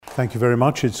Thank you very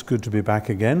much. It's good to be back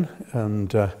again.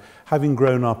 And having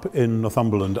grown up in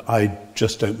Northumberland, I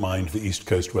just don't mind the East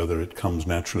Coast weather. It comes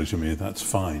naturally to me. That's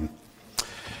fine.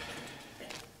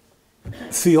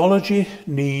 Theology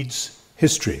needs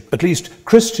history. At least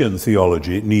Christian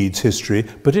theology needs history,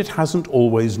 but it hasn't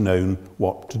always known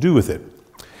what to do with it.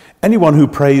 Anyone who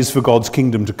prays for God's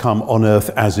kingdom to come on earth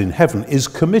as in heaven is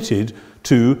committed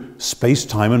to space,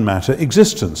 time, and matter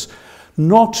existence,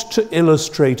 not to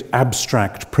illustrate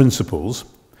abstract principles,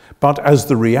 but as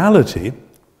the reality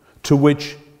to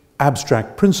which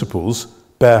abstract principles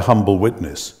bear humble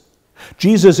witness.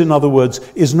 Jesus, in other words,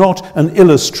 is not an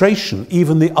illustration,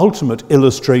 even the ultimate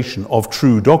illustration of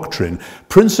true doctrine.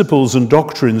 Principles and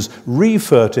doctrines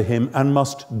refer to him and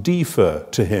must defer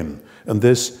to him, and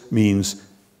this means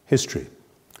history.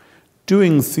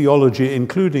 Doing theology,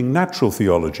 including natural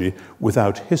theology,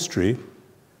 without history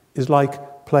is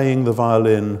like playing the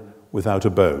violin without a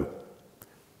bow.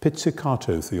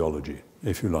 Pizzicato theology,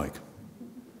 if you like.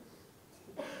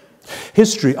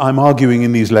 History, I'm arguing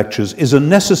in these lectures, is a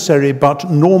necessary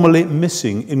but normally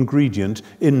missing ingredient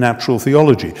in natural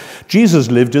theology.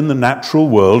 Jesus lived in the natural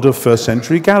world of first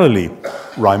century Galilee.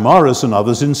 Reimarus and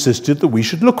others insisted that we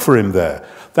should look for him there.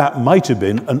 That might have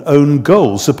been an own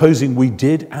goal, supposing we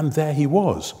did, and there he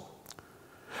was.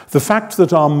 The fact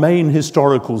that our main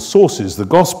historical sources, the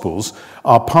Gospels,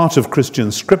 are part of Christian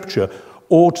scripture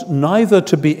ought neither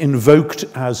to be invoked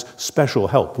as special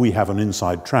help, we have an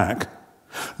inside track,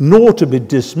 nor to be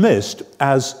dismissed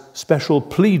as special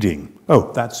pleading.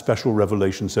 Oh, that's special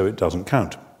revelation, so it doesn't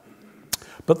count.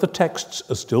 But the texts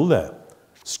are still there,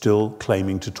 still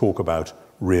claiming to talk about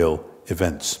real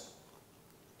events.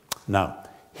 Now,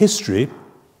 history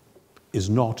is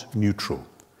not neutral.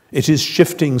 It is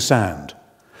shifting sand.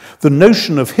 The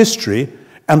notion of history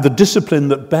and the discipline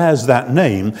that bears that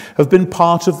name have been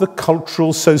part of the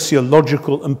cultural,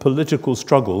 sociological, and political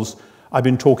struggles I've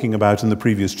been talking about in the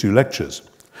previous two lectures.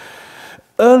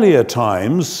 Earlier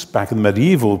times, back in the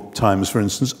medieval times for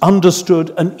instance,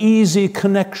 understood an easy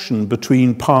connection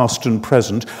between past and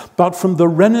present, but from the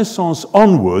Renaissance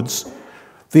onwards,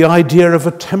 the idea of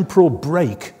a temporal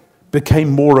break became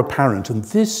more apparent, and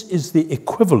this is the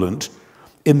equivalent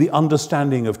in the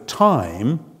understanding of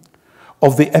time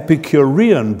of the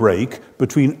Epicurean break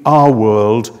between our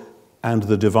world and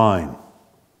the divine.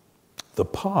 The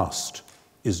past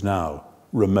is now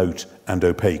remote and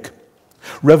opaque.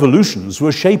 Revolutions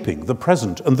were shaping the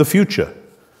present and the future.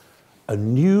 A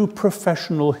new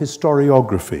professional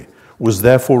historiography was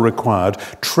therefore required,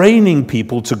 training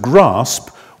people to grasp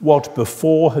what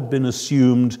before had been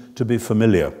assumed to be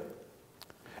familiar.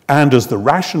 And as the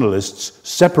rationalists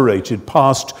separated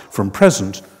past from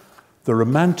present, the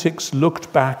romantics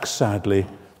looked back sadly,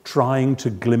 trying to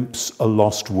glimpse a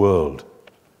lost world.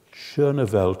 Schöne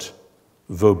Welt,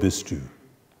 wo bist du?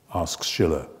 Asks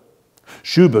Schiller.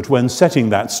 Schubert, when setting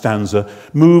that stanza,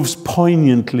 moves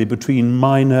poignantly between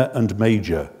minor and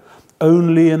major.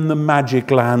 Only in the magic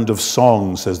land of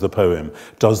song, says the poem,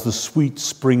 does the sweet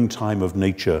springtime of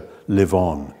nature live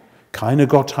on. Keine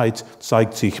Gottheit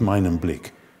zeigt sich meinem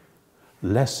Blick.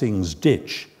 Lessing's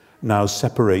ditch now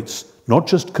separates not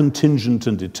just contingent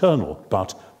and eternal,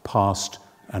 but past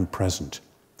and present.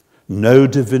 No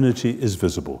divinity is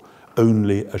visible,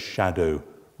 only a shadow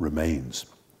remains.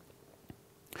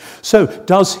 So,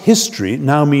 does history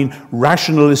now mean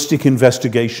rationalistic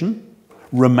investigation,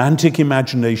 romantic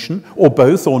imagination, or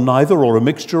both, or neither, or a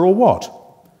mixture, or what?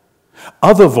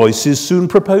 Other voices soon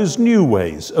proposed new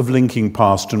ways of linking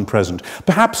past and present.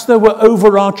 Perhaps there were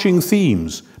overarching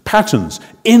themes, patterns,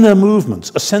 inner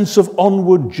movements, a sense of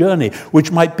onward journey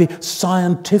which might be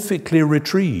scientifically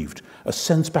retrieved, a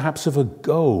sense perhaps of a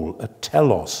goal, a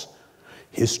telos.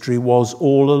 History was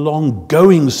all along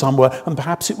going somewhere, and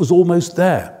perhaps it was almost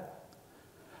there.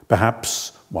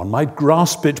 Perhaps one might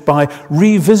grasp it by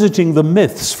revisiting the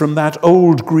myths from that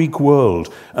old Greek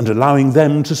world and allowing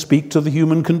them to speak to the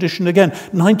human condition again.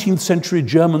 19th century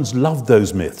Germans loved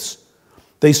those myths.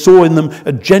 They saw in them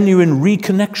a genuine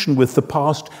reconnection with the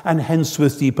past and hence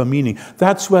with deeper meaning.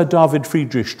 That's where David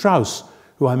Friedrich Strauss,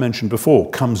 who I mentioned before,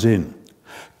 comes in.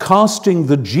 Casting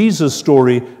the Jesus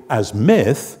story as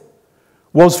myth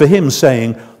was for him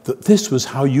saying that this was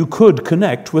how you could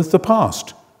connect with the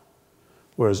past.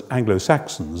 Whereas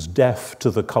Anglo-Saxons, deaf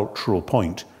to the cultural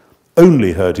point,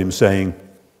 only heard him saying,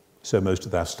 so most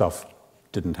of that stuff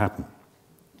didn't happen.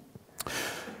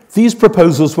 These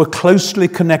proposals were closely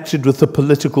connected with the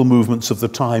political movements of the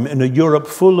time in a Europe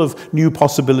full of new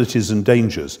possibilities and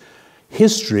dangers.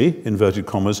 History, inverted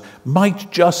commas,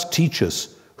 might just teach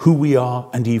us who we are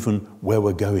and even where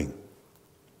we're going.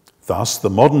 Thus, the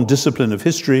modern discipline of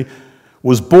history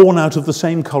was born out of the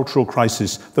same cultural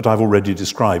crisis that I've already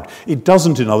described. It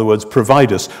doesn't, in other words,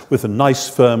 provide us with a nice,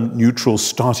 firm, neutral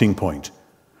starting point.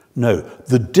 No,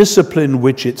 the discipline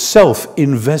which itself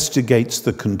investigates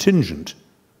the contingent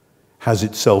has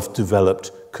itself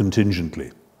developed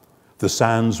contingently. The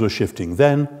sands were shifting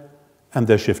then, and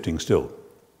they're shifting still.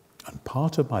 And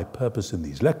part of my purpose in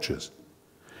these lectures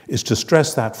is to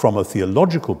stress that from a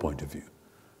theological point of view,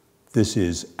 this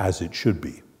is as it should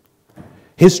be.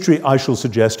 History, I shall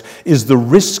suggest, is the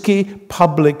risky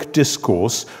public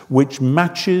discourse which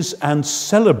matches and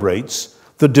celebrates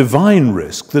the divine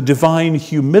risk, the divine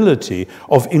humility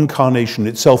of incarnation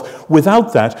itself.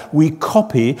 Without that, we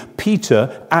copy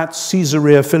Peter at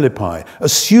Caesarea Philippi,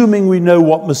 assuming we know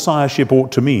what messiahship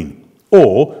ought to mean.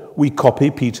 Or we copy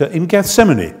Peter in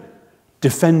Gethsemane,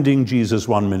 defending Jesus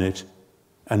 1 minute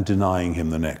and denying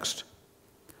him the next.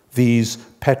 These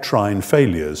Petrine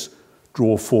failures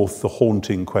draw forth the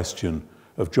haunting question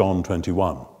of John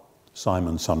 21.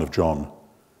 Simon, son of John,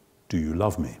 do you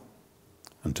love me?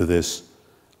 And to this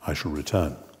I shall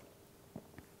return.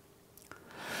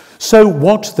 So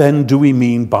what then do we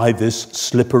mean by this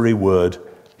slippery word,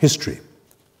 history?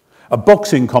 A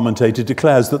boxing commentator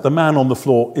declares that the man on the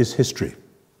floor is history.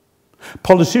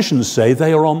 Politicians say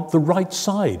they are on the right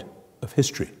side of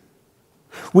history.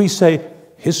 We say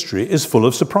history is full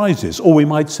of surprises, or we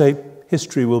might say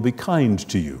history will be kind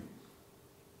to you.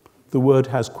 The word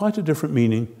has quite a different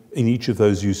meaning in each of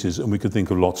those uses, and we could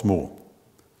think of lots more.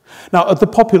 Now, at the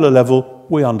popular level,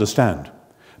 we understand.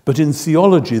 But in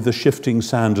theology, the shifting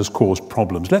sand has caused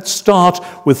problems. Let's start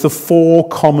with the 4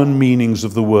 common meanings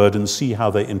of the word and see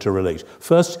how they interrelate.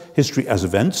 First, history as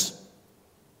events.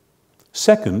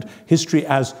 Second, history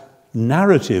as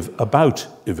narrative about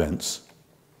events.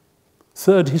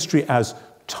 Third, history as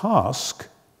task.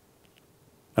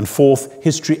 And fourth,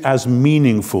 history as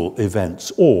meaningful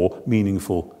events or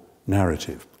meaningful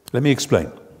narrative. Let me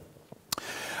explain.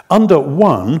 Under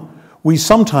 1, we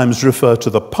sometimes refer to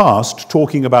the past,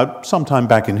 talking about sometime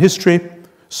back in history,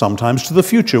 sometimes to the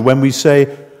future, when we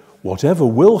say whatever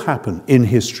will happen in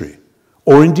history,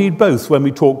 or indeed both when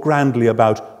we talk grandly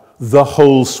about the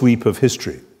whole sweep of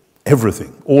history,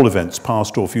 everything, all events,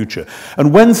 past or future.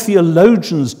 And when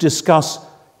theologians discuss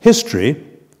history,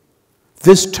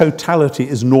 this totality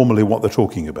is normally what they're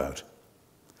talking about.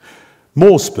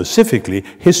 More specifically,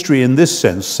 history in this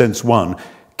sense, sense 1,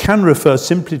 can refer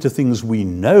simply to things we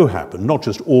know happened, not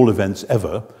just all events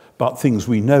ever, but things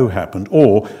we know happened,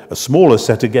 or a smaller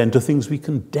set again to things we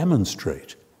can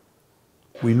demonstrate.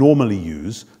 We normally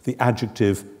use the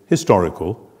adjective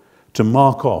historical to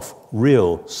mark off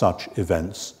real such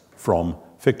events from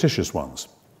fictitious ones.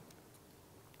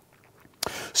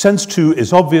 Sense 2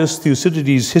 is obvious.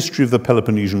 Thucydides' History of the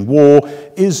Peloponnesian War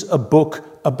is a book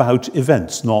about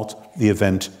events, not the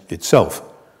event itself.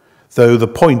 Though the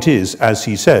point is, as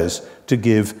he says, to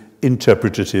give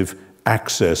interpretative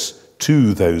access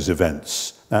to those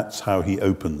events. That's how he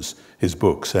opens his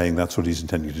book, saying that's what he's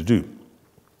intending to do.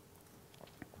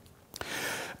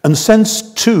 And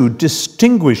sense 2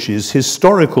 distinguishes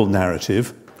historical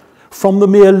narrative from the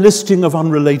mere listing of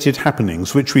unrelated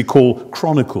happenings, which we call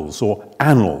chronicles or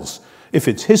annals. If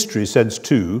it's history, sense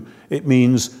 2, it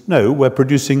means, no, we're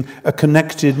producing a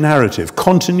connected narrative,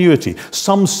 continuity,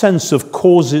 some sense of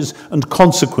causes and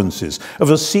consequences, of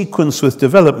a sequence with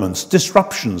developments,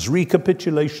 disruptions,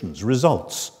 recapitulations,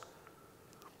 results.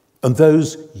 And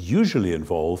those usually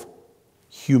involve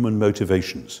human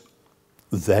motivations.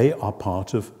 They are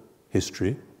part of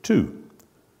history too,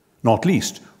 not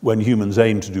least when humans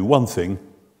aim to do one thing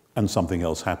and something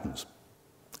else happens,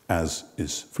 as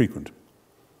is frequent.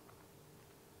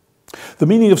 The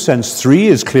meaning of sense 3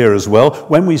 is clear as well.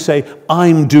 When we say,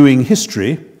 I'm doing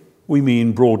history, we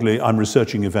mean broadly, I'm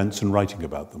researching events and writing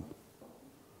about them.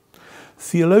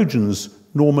 Theologians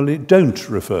normally don't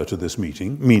refer to this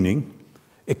meaning,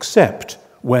 except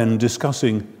when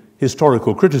discussing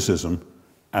historical criticism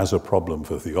as a problem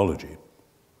for theology.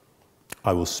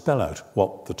 I will spell out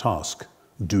what the task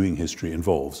doing history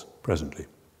involves presently.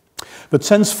 But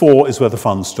sense 4 is where the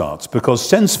fun starts, because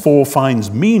sense 4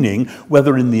 finds meaning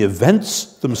whether in the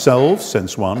events themselves,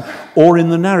 sense 1, or in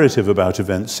the narrative about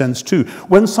events, sense 2.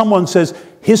 When someone says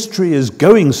history is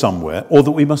going somewhere, or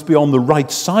that we must be on the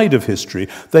right side of history,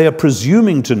 they are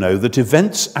presuming to know that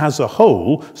events as a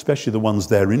whole, especially the ones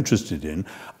they're interested in,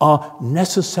 are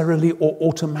necessarily or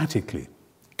automatically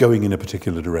going in a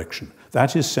particular direction.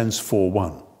 That is sense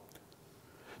 4.1.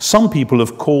 Some people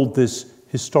have called this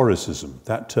historicism.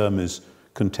 That term is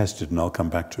contested, and I'll come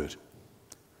back to it.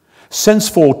 Sense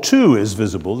 4.2 is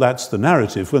visible, that's the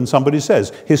narrative, when somebody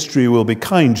says, history will be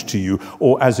kind to you,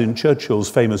 or as in Churchill's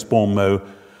famous bon mot,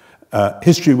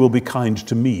 History will be kind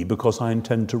to me because I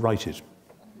intend to write it.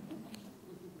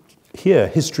 Here,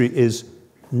 history is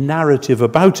narrative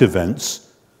about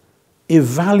events,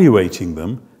 evaluating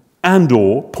them,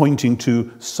 and/or pointing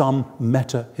to some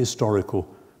meta-historical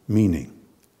meaning.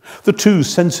 The two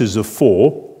senses of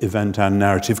for, event and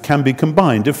narrative, can be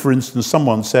combined. If, for instance,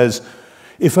 someone says,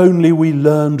 if only we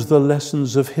learned the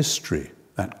lessons of history,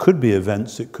 that could be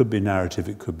events, it could be narrative,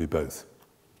 it could be both.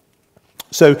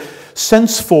 So,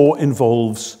 sense for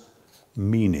involves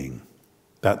meaning.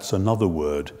 That's another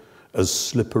word as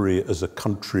slippery as a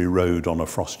country road on a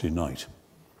frosty night.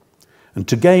 And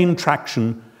to gain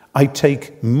traction, I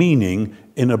take meaning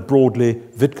in a broadly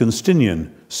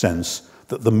Wittgensteinian sense,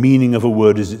 that the meaning of a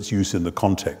word is its use in the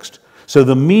context. So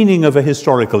the meaning of a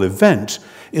historical event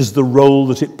is the role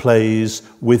that it plays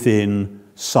within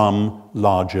some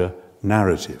larger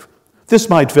narrative. This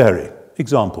might vary.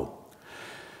 Example.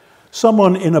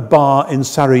 Someone in a bar in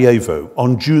Sarajevo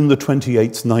on June the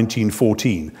 28th,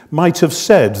 1914, might have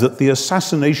said that the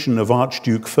assassination of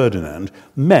Archduke Ferdinand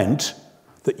meant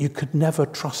that you could never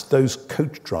trust those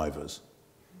coach drivers.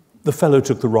 The fellow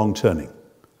took the wrong turning,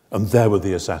 and there were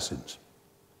the assassins.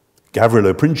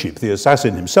 Gavrilo Princip, the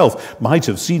assassin himself, might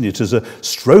have seen it as a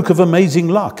stroke of amazing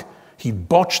luck. He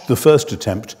botched the first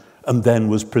attempt and then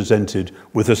was presented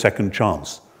with a second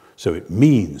chance. So it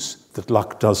means that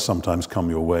luck does sometimes come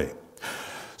your way.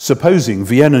 Supposing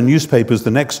Vienna newspapers the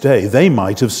next day, they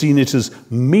might have seen it as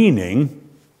meaning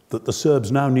that the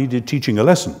Serbs now needed teaching a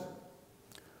lesson.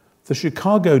 The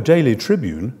Chicago Daily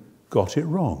Tribune got it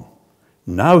wrong.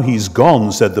 Now he's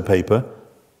gone, said the paper,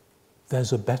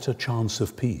 there's a better chance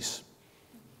of peace.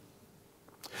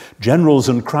 Generals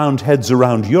and crowned heads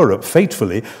around Europe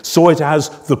faithfully saw it as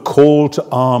the call to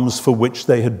arms for which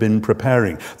they had been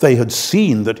preparing. They had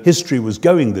seen that history was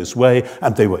going this way,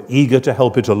 and they were eager to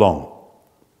help it along.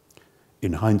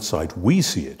 In hindsight, we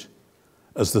see it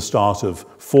as the start of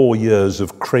 4 years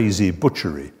of crazy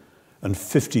butchery and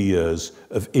 50 years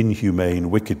of inhumane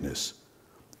wickedness.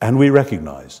 And we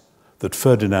recognize that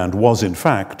Ferdinand was, in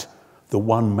fact, the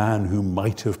one man who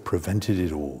might have prevented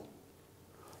it all.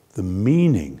 The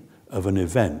meaning of an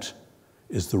event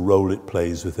is the role it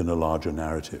plays within a larger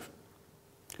narrative.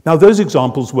 Now, those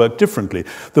examples work differently.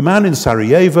 The man in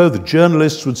Sarajevo, the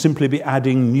journalists, would simply be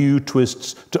adding new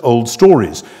twists to old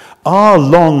stories. Our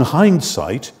long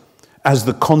hindsight, as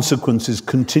the consequences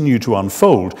continue to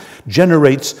unfold,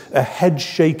 generates a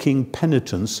head-shaking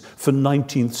penitence for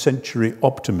 19th century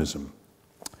optimism.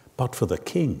 But for the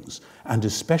kings, and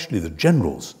especially the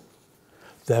generals,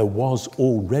 there was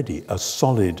already a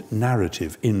solid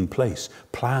narrative in place.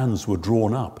 Plans were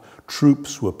drawn up,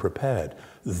 troops were prepared.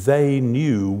 They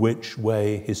knew which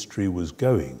way history was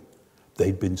going.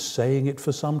 They'd been saying it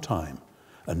for some time,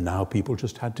 and now people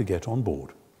just had to get on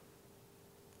board.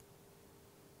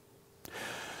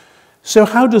 So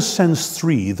how does sense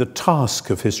 3, the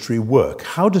task of history, work?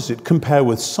 How does it compare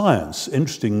with science?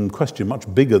 Interesting question,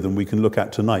 much bigger than we can look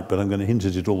at tonight, but I'm going to hint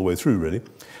at it all the way through, really.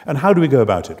 And how do we go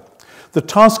about it? The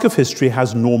task of history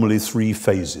has normally 3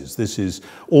 phases. This is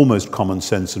almost common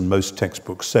sense, and most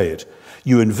textbooks say it.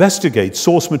 You investigate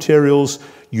source materials,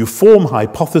 you form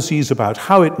hypotheses about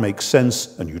how it makes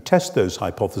sense, and you test those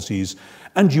hypotheses,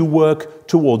 and you work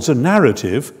towards a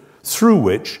narrative through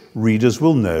which readers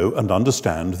will know and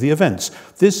understand the events.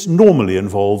 This normally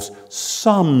involves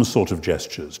some sort of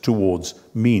gestures towards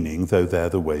meaning, though there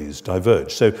the ways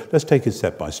diverge. So let's take it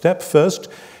step by step. First,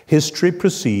 history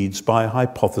proceeds by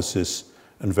hypothesis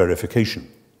and verification.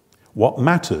 What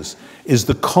matters is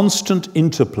the constant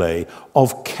interplay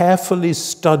of carefully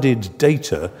studied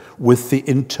data with the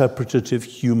interpretative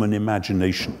human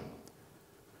imagination.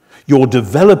 Your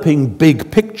developing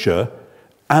big picture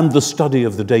and the study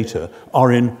of the data are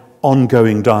in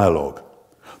ongoing dialogue.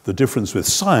 The difference with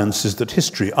science is that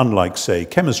history, unlike, say,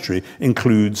 chemistry,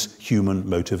 includes human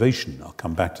motivation. I'll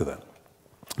come back to that.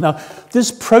 Now,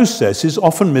 this process is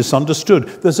often misunderstood.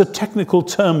 There's a technical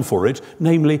term for it,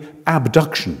 namely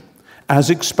abduction, as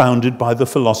expounded by the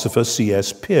philosopher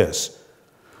C.S. Peirce.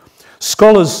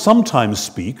 Scholars sometimes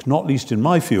speak, not least in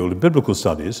my field of biblical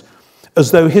studies,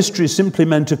 as though history simply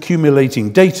meant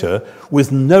accumulating data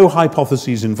with no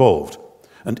hypotheses involved.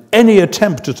 And any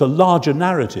attempt at a larger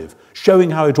narrative showing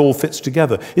how it all fits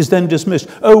together is then dismissed.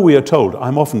 Oh, we are told,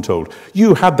 I'm often told,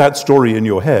 you had that story in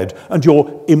your head and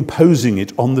you're imposing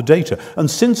it on the data. And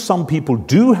since some people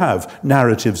do have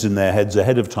narratives in their heads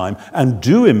ahead of time and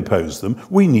do impose them,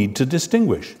 we need to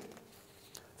distinguish.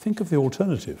 Think of the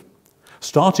alternative.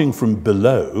 Starting from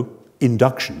below,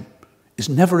 induction, is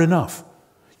never enough.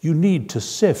 You need to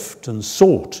sift and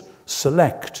sort,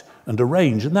 select and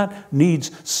arrange, and that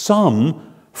needs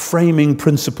some framing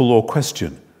principle or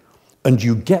question. And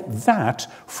you get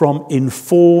that from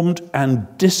informed and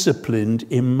disciplined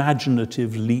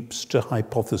imaginative leaps to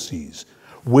hypotheses,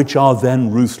 which are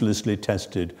then ruthlessly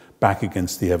tested back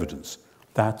against the evidence.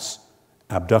 That's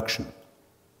abduction.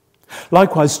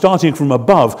 Likewise, starting from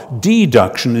above,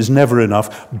 deduction is never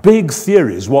enough. Big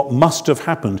theories, what must have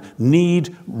happened,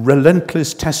 need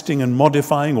relentless testing and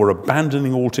modifying or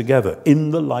abandoning altogether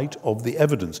in the light of the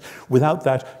evidence. Without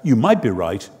that, you might be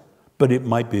right, but it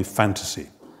might be fantasy.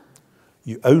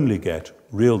 You only get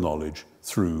real knowledge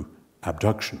through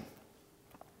abduction.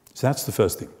 So that's the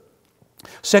first thing.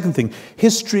 Second thing,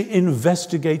 history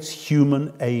investigates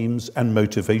human aims and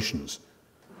motivations.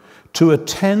 To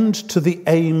attend to the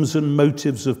aims and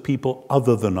motives of people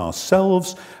other than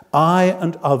ourselves, I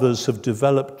and others have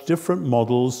developed different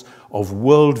models of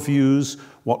worldviews,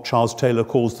 what Charles Taylor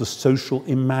calls the social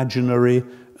imaginary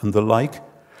and the like.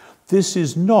 This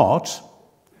is not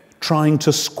trying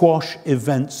to squash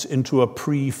events into a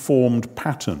pre-formed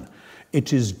pattern.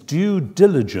 It is due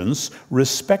diligence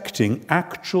respecting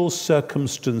actual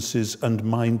circumstances and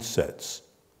mindsets.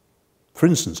 For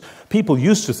instance, people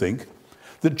used to think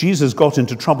that Jesus got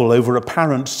into trouble over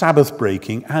apparent Sabbath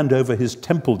breaking and over his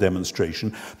temple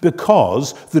demonstration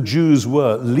because the Jews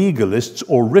were legalists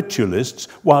or ritualists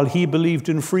while he believed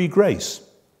in free grace.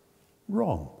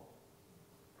 Wrong.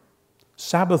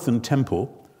 Sabbath and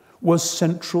temple were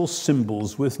central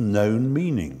symbols with known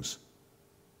meanings.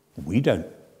 We don't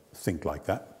think like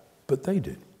that, but they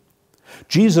did.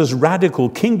 Jesus' radical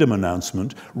kingdom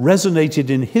announcement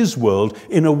resonated in his world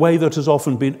in a way that has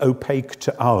often been opaque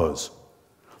to ours.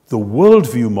 The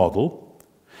worldview model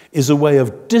is a way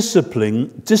of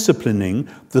disciplining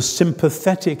the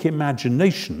sympathetic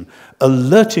imagination,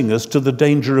 alerting us to the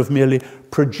danger of merely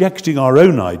projecting our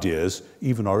own ideas,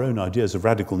 even our own ideas of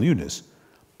radical newness,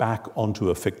 back onto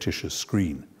a fictitious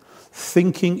screen.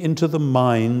 Thinking into the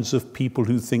minds of people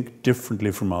who think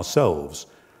differently from ourselves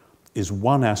is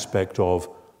one aspect of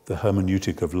the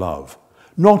hermeneutic of love.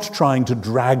 Not trying to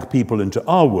drag people into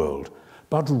our world,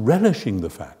 but relishing the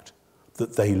fact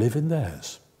that they live in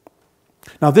theirs.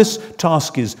 Now, this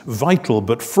task is vital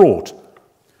but fraught.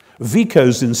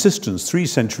 Vico's insistence 3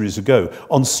 centuries ago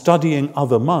on studying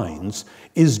other minds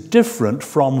is different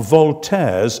from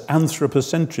Voltaire's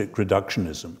anthropocentric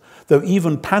reductionism, though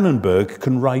even Pannenberg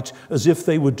can write as if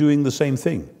they were doing the same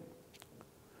thing.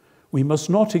 We must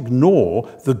not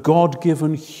ignore the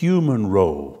God-given human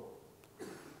role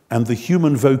and the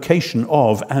human vocation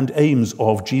of and aims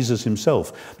of Jesus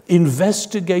himself.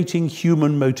 Investigating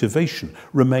human motivation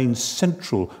remains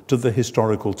central to the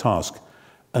historical task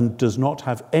and does not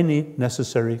have any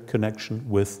necessary connection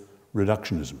with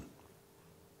reductionism.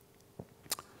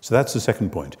 So that's the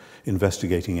second point,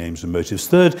 investigating aims and motives.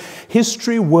 Third,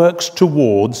 history works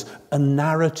towards a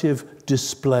narrative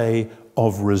display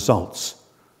of results.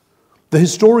 The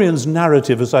historian's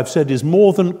narrative, as I've said, is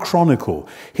more than chronicle.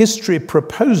 History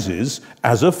proposes,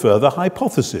 as a further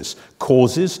hypothesis,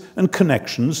 causes and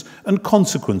connections and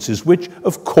consequences, which,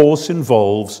 of course,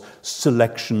 involves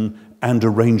selection and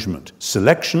arrangement.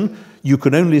 Selection, you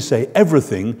can only say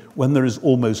everything when there is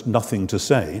almost nothing to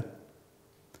say.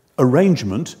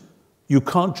 Arrangement, you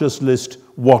can't just list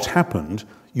what happened,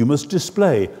 you must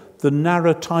display the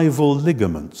narratival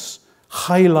ligaments,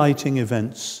 highlighting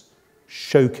events,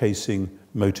 showcasing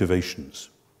motivations.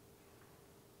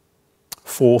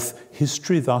 Fourth,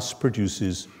 history thus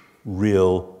produces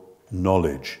real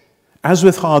knowledge. As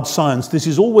with hard science, this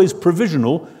is always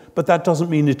provisional, but that doesn't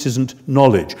mean it isn't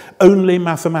knowledge. Only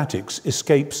mathematics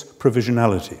escapes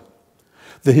provisionality.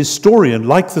 The historian,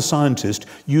 like the scientist,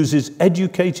 uses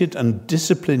educated and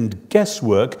disciplined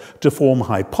guesswork to form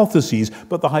hypotheses,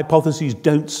 but the hypotheses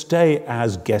don't stay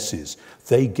as guesses.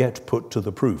 They get put to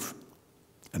the proof.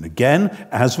 And again,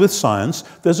 as with science,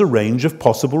 there's a range of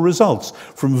possible results,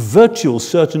 from virtual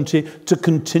certainty to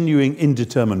continuing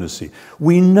indeterminacy.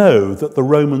 We know that the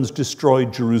Romans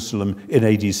destroyed Jerusalem in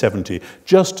AD 70,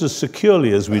 just as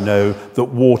securely as we know that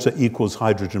water equals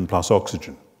hydrogen plus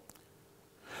oxygen.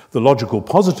 The logical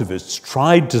positivists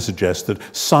tried to suggest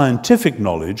that scientific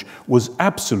knowledge was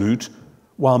absolute,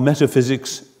 while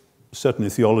metaphysics, certainly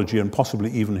theology, and possibly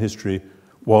even history,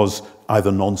 was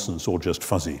either nonsense or just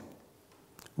fuzzy.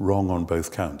 Wrong on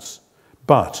both counts.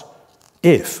 But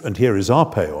if, and here is our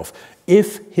payoff,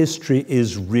 if history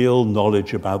is real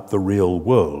knowledge about the real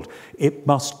world, it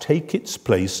must take its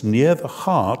place near the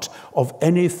heart of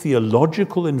any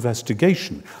theological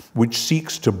investigation which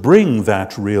seeks to bring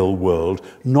that real world,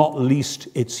 not least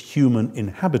its human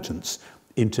inhabitants,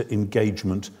 into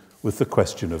engagement with the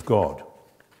question of God.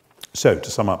 So,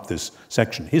 to sum up this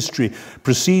section, history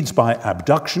proceeds by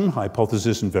abduction,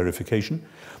 hypothesis, and verification.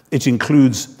 It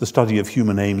includes the study of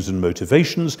human aims and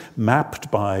motivations,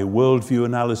 mapped by worldview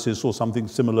analysis or something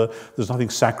similar. There's nothing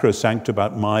sacrosanct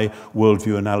about my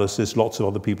worldview analysis. Lots of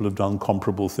other people have done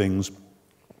comparable things.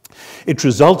 It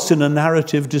results in a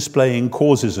narrative displaying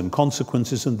causes and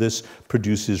consequences, and this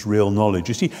produces real knowledge.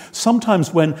 You see,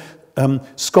 sometimes when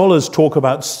scholars talk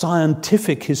about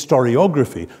scientific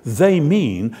historiography, they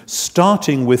mean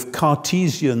starting with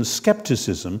Cartesian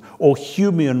skepticism or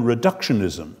Humean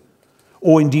reductionism,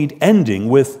 or indeed ending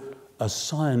with a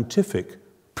scientific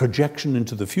projection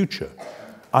into the future.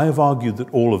 I have argued that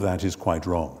all of that is quite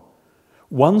wrong.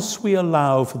 Once we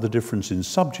allow for the difference in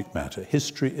subject matter,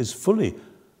 history is fully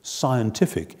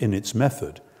scientific in its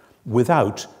method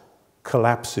without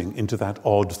collapsing into that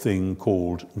odd thing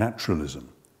called naturalism.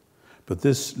 But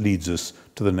this leads us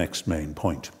to the next main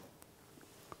point.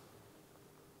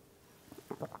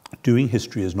 Doing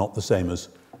history is not the same as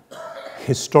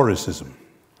historicism.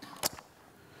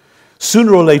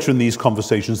 Sooner or later in these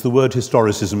conversations, the word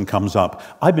historicism comes up.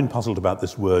 I've been puzzled about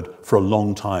this word for a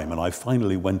long time, and I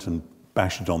finally went and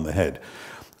bashed it on the head.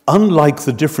 Unlike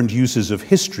the different uses of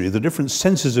history, the different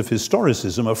senses of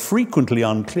historicism are frequently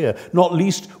unclear, not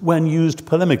least when used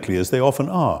polemically, as they often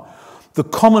are. The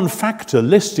common factor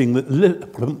linking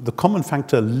the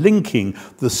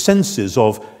senses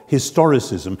of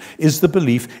historicism is the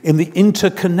belief in the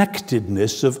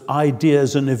interconnectedness of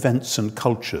ideas and events and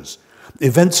cultures.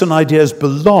 Events and ideas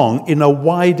belong in a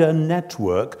wider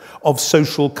network of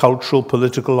social, cultural,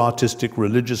 political, artistic,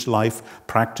 religious life,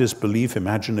 practice, belief,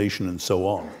 imagination, and so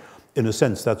on. In a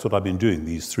sense, that's what I've been doing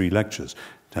these 3 lectures,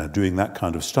 doing that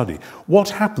kind of study.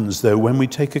 What happens, though, when we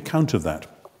take account of that?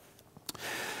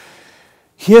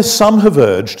 Here some have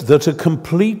urged that a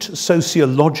complete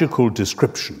sociological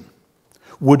description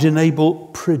would enable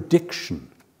prediction,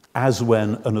 as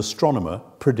when an astronomer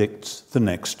predicts the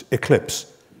next eclipse.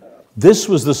 This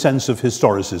was the sense of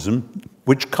historicism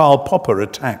which Karl Popper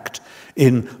attacked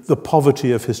in The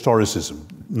Poverty of Historicism,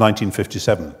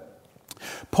 1957.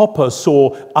 Popper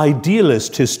saw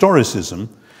idealist historicism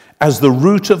as the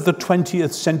root of the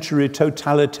 20th century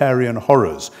totalitarian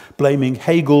horrors, blaming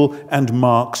Hegel and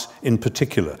Marx in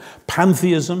particular.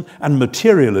 Pantheism and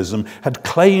materialism had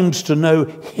claimed to know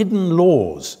hidden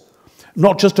laws,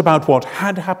 not just about what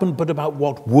had happened, but about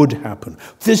what would happen.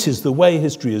 This is the way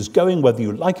history is going, whether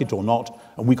you like it or not,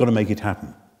 and we've got to make it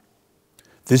happen.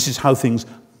 This is how things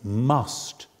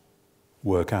must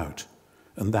work out,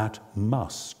 and that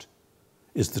must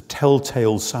is the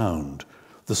telltale sound,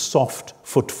 the soft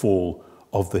footfall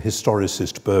of the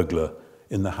historicist burglar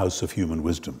in the House of Human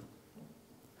Wisdom.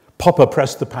 Popper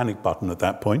pressed the panic button at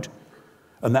that point,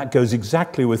 and that goes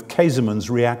exactly with Kaiserman's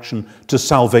reaction to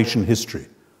Salvation history.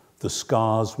 The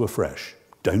scars were fresh.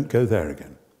 Don't go there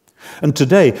again. And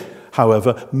today,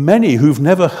 however, many who've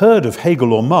never heard of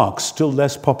Hegel or Marx, still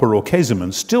less Popper or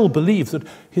Kaiserman, still believe that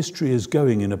history is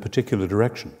going in a particular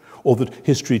direction, or that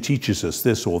history teaches us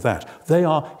this or that. They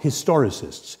are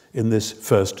historicists in this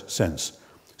first sense.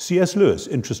 C.S. Lewis,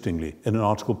 interestingly, in an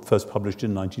article first published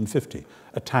in 1950,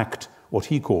 attacked what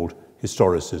he called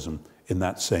historicism in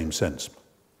that same sense.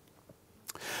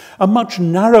 A much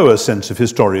narrower sense of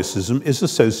historicism is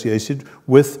associated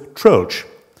with Troeltsch.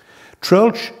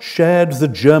 Troeltsch shared the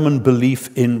German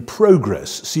belief in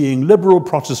progress, seeing liberal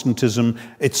Protestantism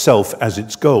itself as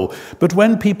its goal. But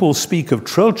when people speak of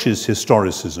Troeltsch's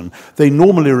historicism, they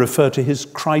normally refer to his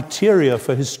criteria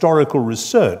for historical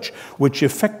research, which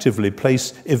effectively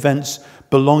place events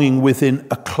belonging within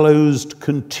a closed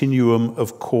continuum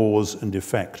of cause and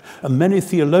effect. And many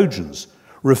theologians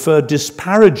refer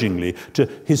disparagingly to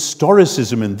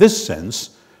historicism in this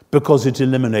sense because it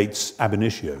eliminates ab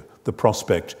initio, the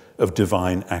prospect of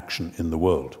divine action in the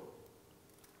world.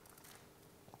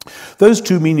 Those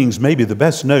 2 meanings may be the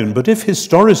best known, but if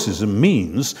historicism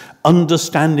means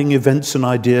understanding events and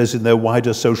ideas in their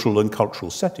wider social and cultural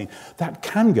setting, that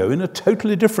can go in a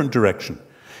totally different direction.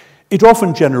 It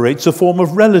often generates a form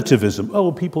of relativism.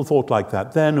 Oh, people thought like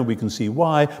that then, and we can see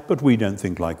why, but we don't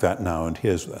think like that now, and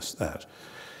here's that.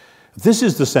 This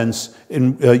is the sense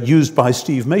used by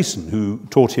Steve Mason, who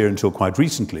taught here until quite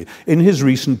recently, in his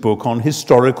recent book on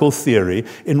historical theory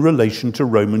in relation to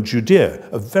Roman Judea,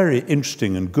 a very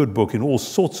interesting and good book in all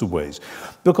sorts of ways.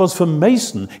 Because for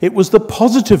Mason, it was the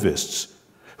positivists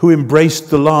who embraced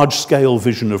the large-scale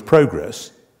vision of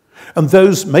progress, and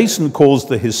those Mason calls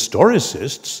the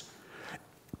historicists,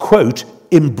 quote,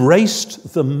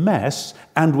 embraced the mess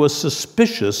and were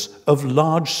suspicious of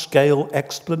large-scale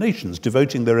explanations,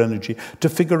 devoting their energy to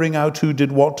figuring out who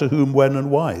did what to whom, when, and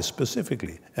why,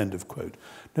 specifically, end of quote.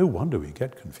 No wonder we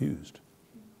get confused.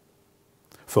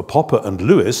 For Popper and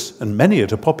Lewis, and many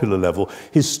at a popular level,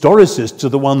 historicists are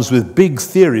the ones with big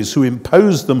theories who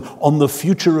impose them on the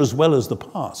future as well as the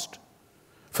past.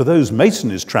 For those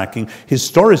Mason is tracking,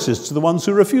 historicists are the ones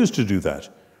who refuse to do that,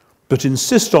 but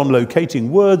insist on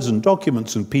locating words and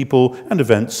documents and people and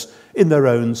events in their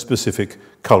own specific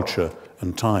culture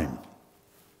and time.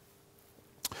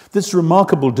 This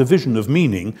remarkable division of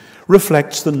meaning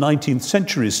reflects the 19th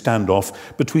century standoff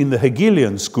between the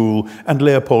Hegelian school and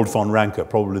Leopold von Ranke,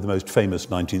 probably the most famous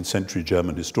 19th century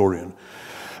German historian.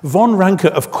 Von Ranke,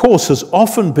 of course, has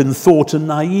often been thought a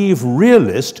naive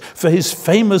realist for his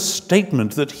famous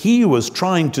statement that he was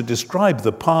trying to describe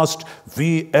the past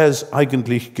wie es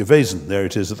eigentlich gewesen. There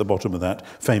it is at the bottom of that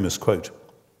famous quote.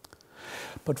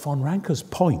 But von Ranke's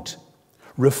point,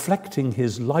 reflecting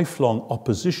his lifelong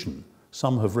opposition,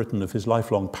 some have written of his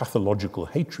lifelong pathological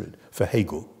hatred for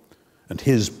Hegel and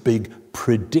his big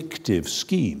predictive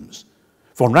schemes.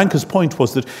 Von Ranke's point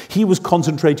was that he was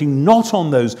concentrating not on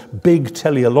those big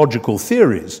teleological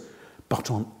theories,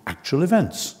 but on actual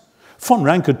events. Von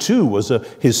Ranke, too, was a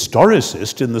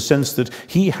historicist in the sense that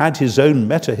he had his own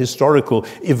meta-historical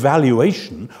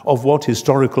evaluation of what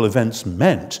historical events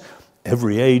meant.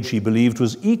 Every age, he believed,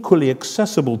 was equally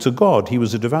accessible to God. He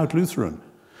was a devout Lutheran.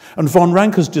 And von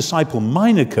Ranke's disciple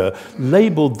Meinecke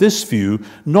labeled this view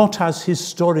not as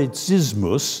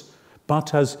historicismus,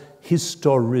 but as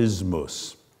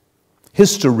historismus.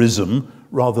 Historism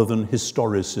rather than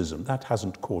historicism. That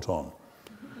hasn't caught on,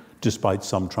 despite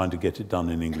some trying to get it done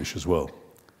in English as well.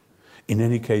 In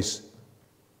any case,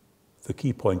 the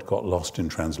key point got lost in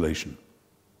translation.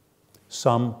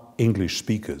 Some English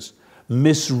speakers,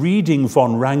 misreading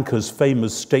von Ranke's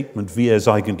famous statement, wie es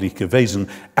eigentlich gewesen,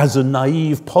 as a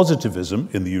naive positivism,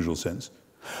 in the usual sense,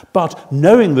 but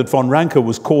knowing that von Ranke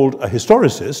was called a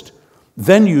historicist,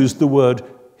 then used the word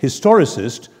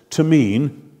historicist to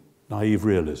mean naive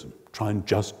realism, trying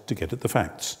just to get at the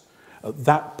facts. At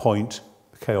that point,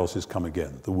 chaos has come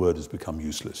again. The word has become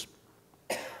useless.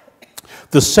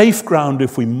 The safe ground,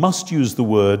 if we must use the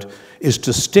word, is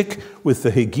to stick with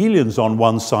the Hegelians on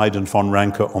one side and von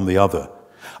Ranke on the other.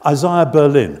 Isaiah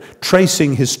Berlin,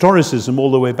 tracing historicism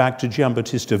all the way back to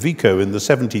Giambattista Vico in the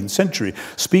 17th century,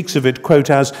 speaks of it, quote,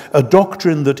 as a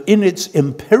doctrine that in its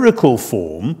empirical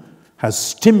form has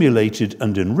stimulated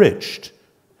and enriched,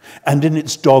 and in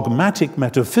its dogmatic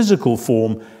metaphysical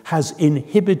form has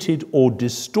inhibited or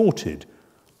distorted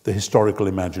the historical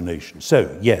imagination.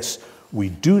 So, yes, we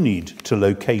do need to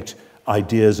locate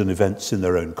ideas and events in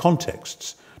their own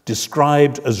contexts,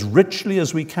 described as richly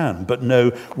as we can, but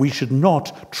no, we should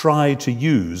not try to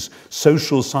use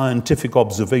social scientific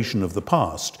observation of the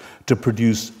past to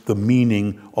produce the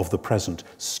meaning of the present,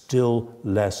 still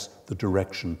less the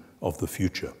direction of the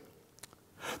future.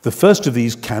 The first of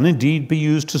these can indeed be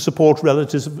used to support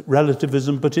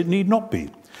relativism, but it need not be.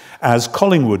 As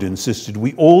Collingwood insisted,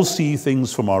 we all see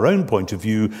things from our own point of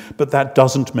view, but that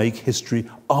doesn't make history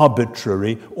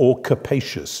arbitrary or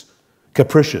capricious.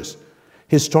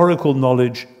 Historical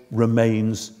knowledge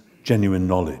remains genuine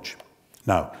knowledge.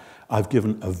 Now, I've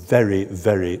given a very,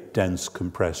 very dense,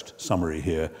 compressed summary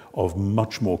here of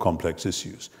much more complex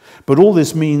issues. But all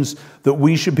this means that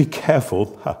we should be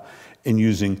careful in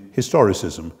using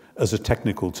historicism as a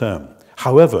technical term.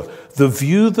 However, the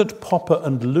view that Popper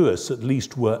and Lewis at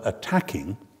least were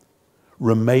attacking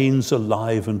remains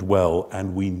alive and well,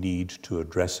 and we need to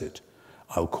address it.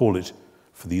 I'll call it,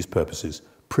 for these purposes,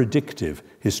 predictive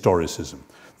historicism.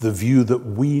 The view that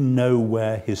we know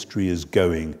where history is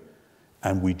going,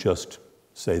 and we just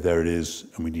say there it is,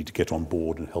 and we need to get on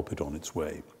board and help it on its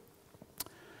way.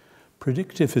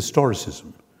 Predictive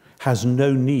historicism has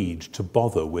no need to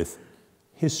bother with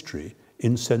history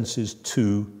in senses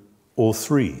 2 or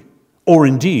 3, or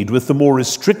indeed with the more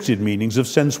restricted meanings of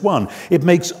sense 1. It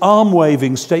makes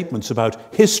arm-waving statements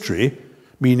about history,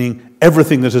 meaning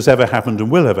everything that has ever happened and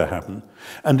will ever happen,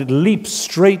 and it leaps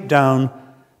straight down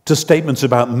to statements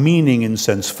about meaning in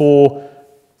sense 4,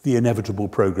 the inevitable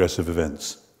progress of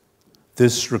events.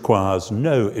 This requires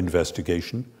no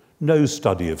investigation, no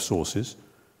study of sources.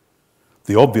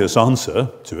 The obvious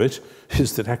answer to it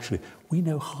is that actually we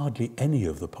know hardly any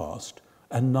of the past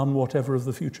and none whatever of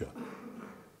the future.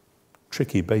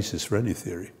 Tricky basis for any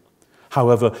theory.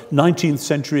 However, 19th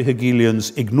century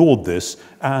Hegelians ignored this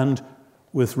and,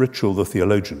 with Ritschl the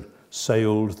theologian,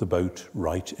 sailed the boat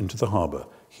right into the harbour.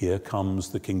 Here comes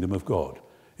the kingdom of God,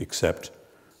 except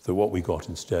that what we got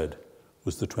instead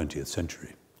was the 20th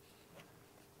century.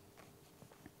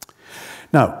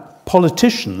 Now,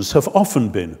 politicians have often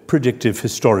been predictive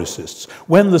historicists.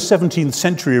 When the 17th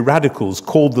century radicals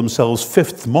called themselves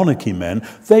Fifth Monarchy men,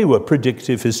 they were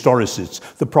predictive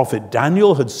historicists. The prophet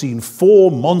Daniel had seen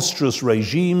 4 monstrous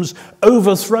regimes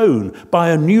overthrown by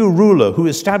a new ruler who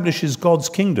establishes God's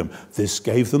kingdom. This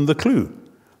gave them the clue.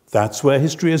 That's where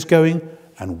history is going,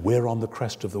 and we're on the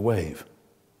crest of the wave.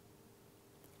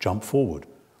 Jump forward.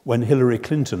 When Hillary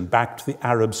Clinton backed the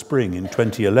Arab Spring in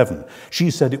 2011, she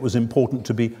said it was important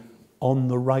to be on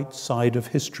the right side of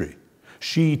history.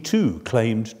 She too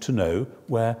claimed to know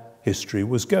where history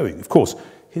was going. Of course,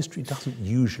 history doesn't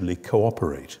usually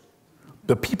cooperate,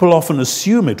 but people often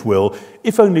assume it will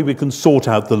if only we can sort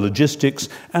out the logistics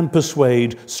and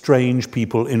persuade strange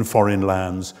people in foreign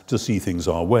lands to see things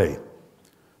our way.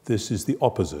 This is the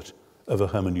opposite of a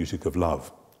hermeneutic of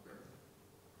love.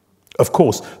 Of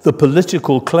course, the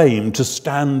political claim to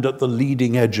stand at the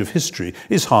leading edge of history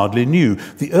is hardly new.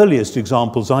 The earliest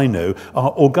examples I know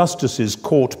are Augustus's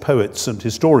court poets and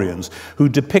historians who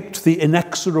depict the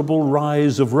inexorable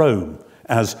rise of Rome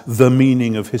as the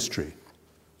meaning of history.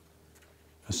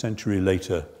 A century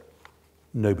later,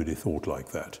 nobody thought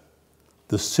like that.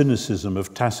 The cynicism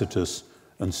of Tacitus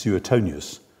and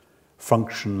Suetonius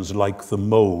functions like the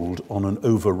mold on an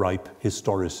overripe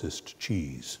historicist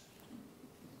cheese.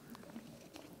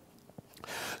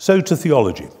 So to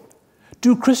theology.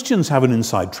 Do Christians have an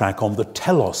inside track on the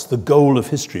telos, the goal of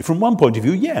history? From one point of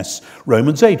view, yes.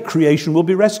 Romans 8, creation will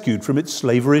be rescued from its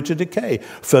slavery to decay.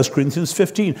 1 Corinthians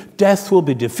 15, death will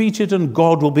be defeated and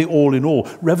God will be all in all.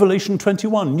 Revelation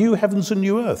 21, new heavens and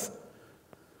new earth.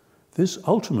 This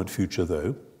ultimate future,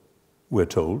 though, we're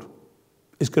told,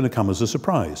 is going to come as a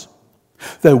surprise.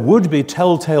 There would be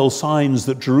telltale signs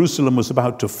that Jerusalem was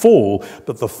about to fall,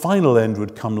 but the final end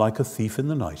would come like a thief in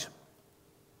the night.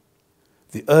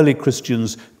 The early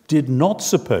Christians did not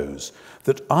suppose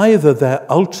that either their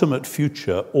ultimate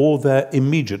future or their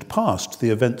immediate past,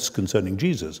 the events concerning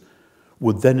Jesus,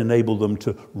 would then enable them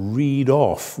to read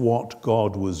off what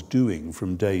God was doing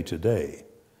from day to day.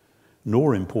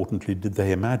 Nor, importantly, did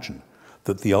they imagine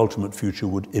that the ultimate future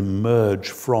would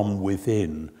emerge from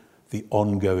within the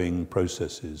ongoing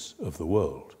processes of the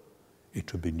world.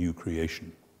 It would be new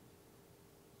creation.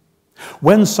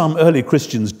 When some early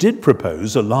Christians did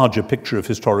propose a larger picture of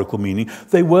historical meaning,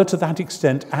 they were to that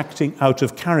extent acting out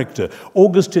of character.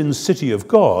 Augustine's City of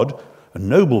God, a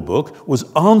noble book,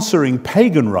 was answering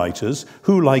pagan writers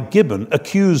who, like Gibbon,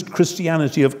 accused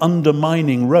Christianity of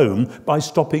undermining Rome by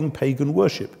stopping pagan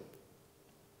worship.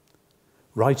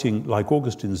 Writing like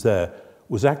Augustine's there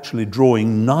was actually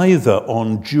drawing neither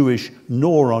on Jewish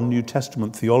nor on New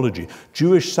Testament theology.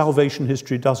 Jewish salvation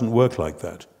history doesn't work like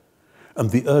that. And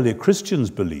the early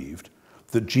Christians believed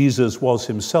that Jesus was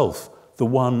himself the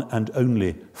one and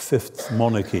only Fifth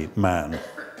Monarchy man,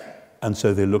 and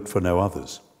so they looked for no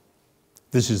others.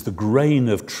 This is the grain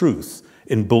of truth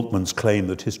in Bultmann's claim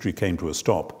that history came to a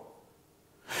stop.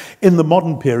 In the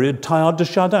modern period, Teilhard de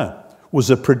Chardin was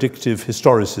a predictive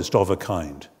historicist of a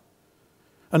kind.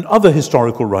 And other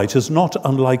historical writers, not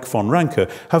unlike von Ranke,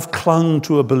 have clung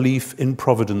to a belief in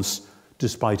providence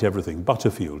despite everything.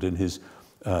 Butterfield, in his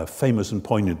famous and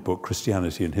poignant book,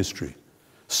 Christianity and History.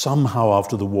 Somehow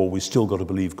after the war, we still got to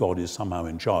believe God is somehow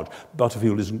in charge.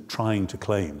 Butterfield isn't trying to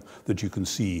claim that you can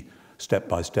see step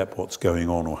by step what's going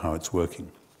on or how it's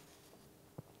working.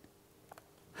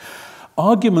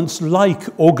 Arguments like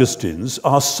Augustine's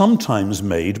are sometimes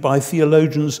made by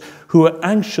theologians who are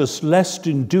anxious lest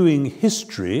in doing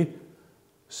history,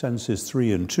 senses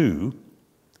 3 and 2,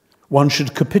 one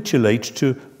should capitulate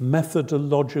to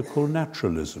methodological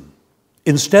naturalism.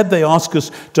 Instead, they ask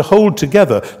us to hold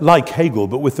together, like Hegel,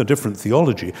 but with a different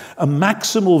theology, a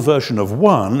maximal version of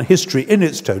 1, history in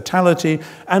its totality,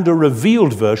 and a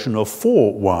revealed version of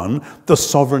 4:1, the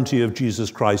sovereignty of Jesus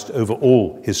Christ over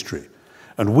all history.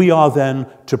 And we are then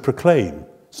to proclaim,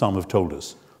 some have told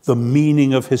us, the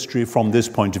meaning of history from this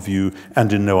point of view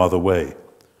and in no other way.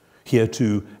 Here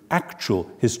too, actual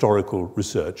historical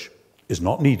research is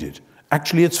not needed.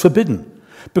 Actually, it's forbidden.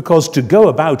 Because to go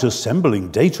about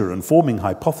assembling data and forming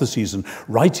hypotheses and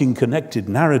writing connected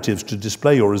narratives to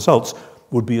display your results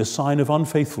would be a sign of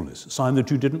unfaithfulness, a sign that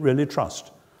you didn't really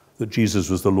trust that Jesus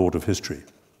was the Lord of history.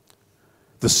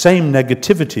 The same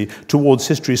negativity towards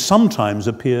history sometimes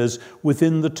appears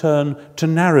within the turn to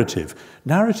narrative.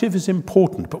 Narrative is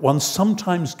important, but one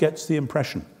sometimes gets the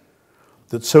impression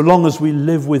that so long as we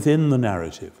live within the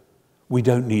narrative, we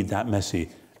don't need that messy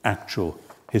actual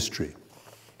history.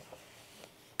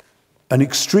 An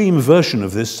extreme version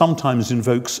of this sometimes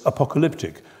invokes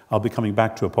apocalyptic. I'll be coming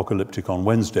back to apocalyptic on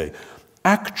Wednesday.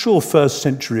 Actual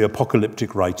first-century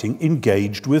apocalyptic writing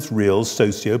engaged with real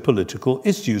socio-political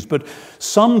issues, but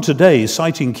some today,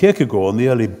 citing Kierkegaard and the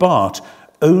early Barth,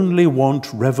 only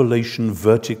want revelation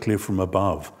vertically from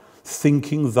above,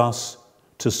 thinking thus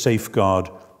to safeguard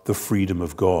the freedom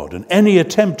of God. And any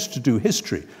attempt to do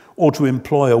history or to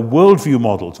employ a worldview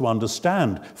model to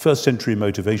understand first-century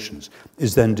motivations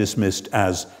is then dismissed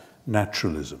as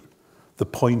naturalism. The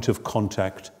point of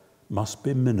contact must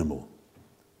be minimal.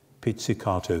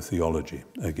 Pizzicato theology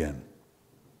again.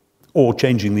 Or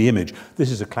changing the image. This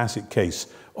is a classic case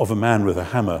of a man with a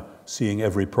hammer seeing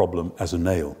every problem as a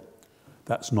nail.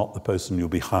 That's not the person you'll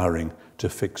be hiring to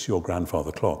fix your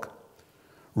grandfather clock.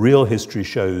 Real history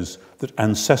shows that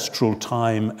ancestral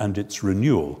time and its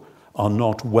renewal are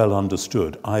not well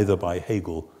understood either by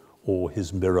Hegel or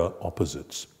his mirror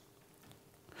opposites.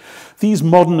 These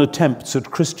modern attempts at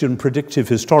Christian predictive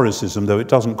historicism, though it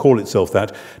doesn't call itself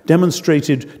that,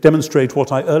 demonstrate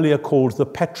what I earlier called the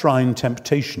Petrine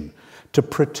temptation to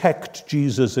protect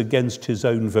Jesus against his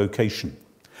own vocation.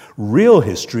 Real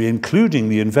history, including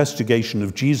the investigation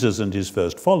of Jesus and his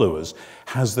first followers,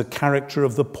 has the character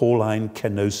of the Pauline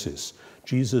kenosis.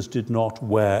 Jesus did not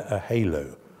wear a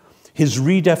halo. His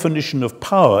redefinition of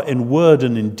power in word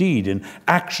and in deed, in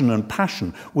action and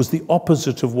passion, was the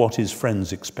opposite of what his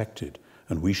friends expected.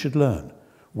 And we should learn.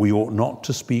 We ought not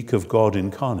to speak of God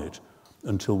incarnate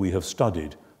until we have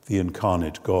studied the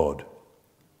incarnate God.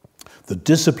 The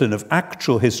discipline of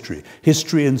actual history,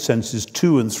 history in senses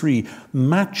 2 and 3,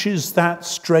 matches that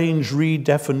strange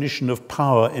redefinition of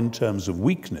power in terms of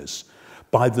weakness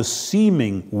by the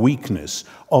seeming weakness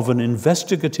of an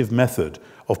investigative method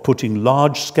of putting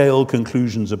large-scale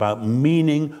conclusions about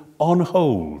meaning on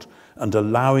hold and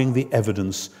allowing the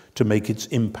evidence to make its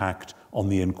impact on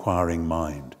the inquiring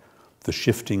mind. The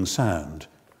shifting sand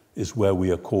is where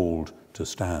we are called to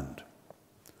stand.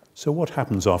 So what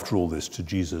happens after all this to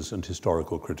Jesus and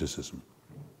historical criticism?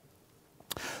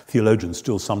 Theologians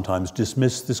still sometimes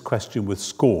dismiss this question with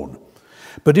scorn.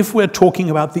 But if we're talking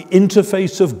about the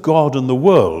interface of God and the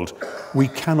world, we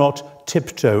cannot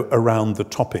tiptoe around the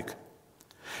topic.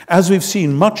 As we've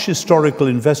seen, much historical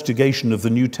investigation of the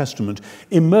New Testament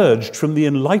emerged from the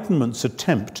Enlightenment's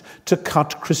attempt to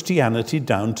cut Christianity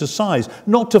down to size,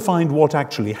 not to find what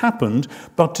actually happened,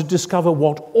 but to discover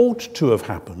what ought to have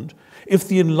happened if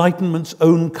the Enlightenment's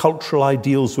own cultural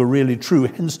ideals were really true.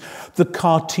 Hence, the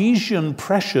Cartesian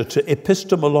pressure to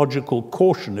epistemological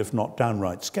caution, if not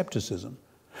downright skepticism,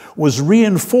 was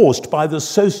reinforced by the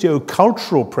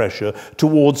socio-cultural pressure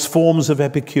towards forms of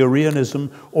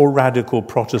Epicureanism or radical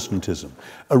Protestantism.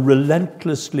 A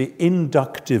relentlessly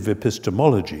inductive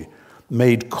epistemology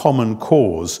made common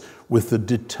cause with the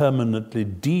determinately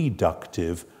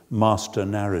deductive master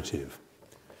narrative.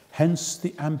 Hence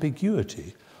the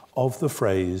ambiguity of the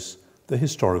phrase, the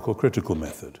historical critical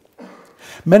method.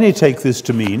 Many take this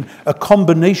to mean a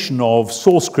combination of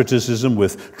source criticism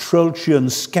with Troeltschean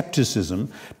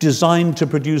skepticism designed to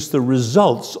produce the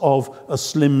results of a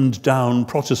slimmed-down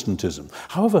Protestantism.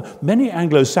 However, many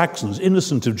Anglo-Saxons,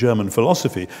 innocent of German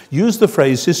philosophy, use the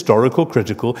phrase historical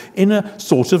critical in a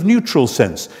sort of neutral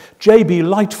sense. J.B.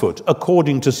 Lightfoot,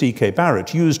 according to C.K.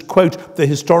 Barrett, used, quote, the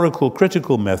historical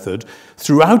critical method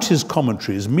throughout his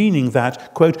commentaries, meaning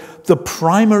that, quote, the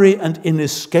primary and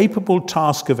inescapable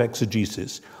task of exegesis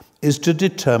is to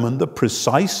determine the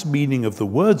precise meaning of the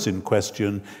words in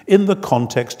question in the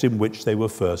context in which they were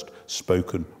first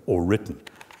spoken or written.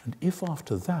 And if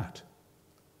after that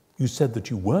you said that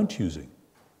you weren't using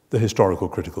the historical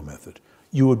critical method,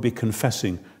 you would be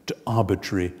confessing to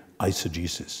arbitrary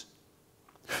eisegesis.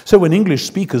 So when English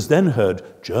speakers then heard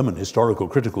German historical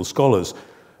critical scholars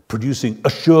producing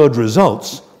assured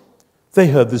results, they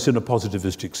heard this in a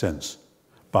positivistic sense.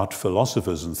 But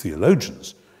philosophers and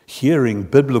theologians, hearing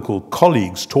biblical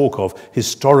colleagues talk of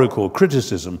historical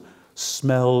criticism,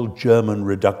 smell German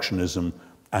reductionism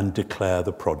and declare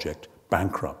the project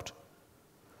bankrupt.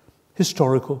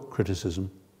 Historical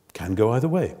criticism can go either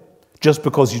way. Just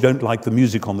because you don't like the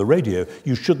music on the radio,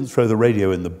 you shouldn't throw the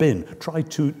radio in the bin. Try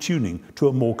tuning to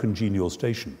a more congenial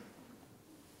station.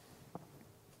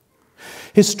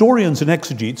 Historians and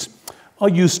exegetes are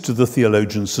used to the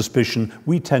theologian's suspicion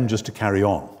we tend just to carry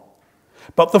on.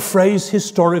 But the phrase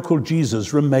historical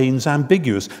Jesus remains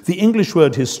ambiguous. The English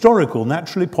word historical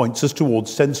naturally points us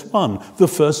towards sense 1, the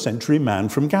first century man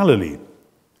from Galilee.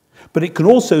 But it can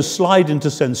also slide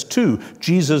into sense 2,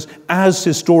 Jesus as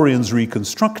historians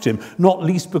reconstruct him, not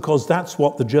least because that's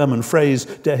what the German phrase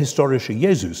der historische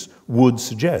Jesus would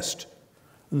suggest.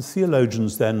 And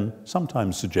theologians then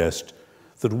sometimes suggest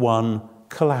that one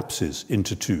collapses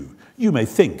into two. You may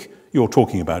think You're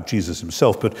talking about Jesus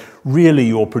himself, but really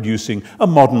you're producing a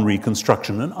modern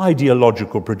reconstruction, an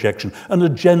ideological projection, an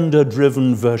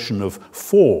agenda-driven version of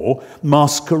 4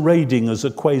 masquerading as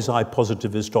a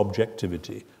quasi-positivist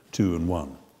objectivity, 2 and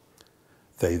 1.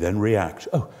 They then react,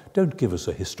 oh, don't give us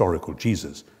a historical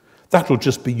Jesus. That'll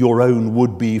just be your own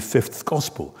would-be 5th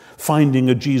gospel, finding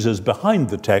a Jesus behind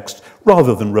the text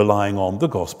rather than relying on the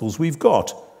gospels we've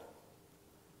got.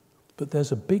 But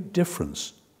there's a big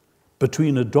difference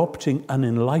between adopting an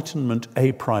enlightenment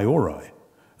a priori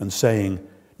and saying,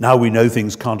 now we know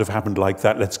things can't have happened like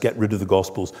that, let's get rid of the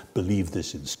Gospels, believe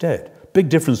this instead. Big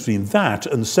difference between that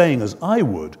and saying, as I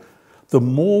would, the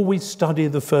more we study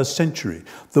the first century,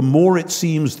 the more it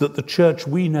seems that the church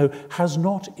we know has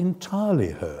not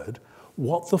entirely heard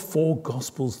what the 4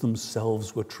 Gospels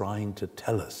themselves were trying to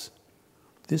tell us.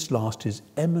 This last is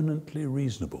eminently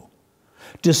reasonable.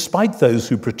 Despite those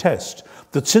who protest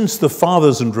that since the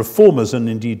fathers and reformers, and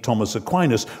indeed Thomas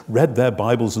Aquinas, read their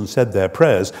Bibles and said their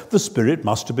prayers, the Spirit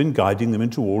must have been guiding them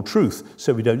into all truth,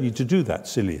 so we don't need to do that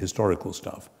silly historical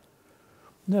stuff.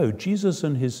 No, Jesus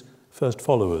and his first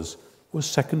followers were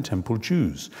Second Temple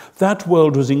Jews. That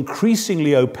world was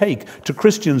increasingly opaque to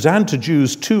Christians and to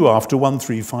Jews too after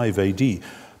 135 AD.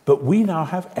 But we now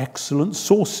have excellent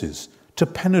sources to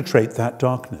penetrate that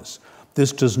darkness.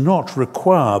 This does not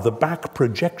require the back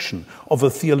projection of a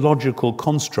theological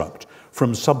construct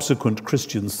from subsequent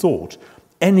Christian thought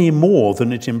any more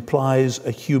than it implies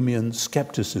a Humean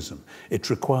skepticism. It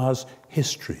requires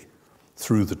history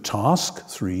through the task,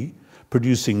 3,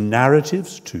 producing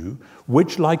narratives, 2,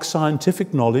 which, like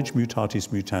scientific knowledge, mutatis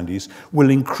mutandis, will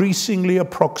increasingly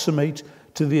approximate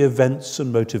to the events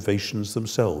and motivations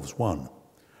themselves, 1,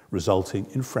 resulting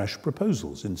in fresh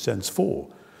proposals in sense 4.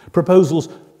 Proposals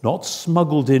not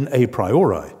smuggled in a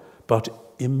priori,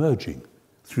 but emerging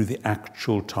through the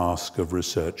actual task of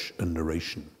research and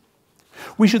narration.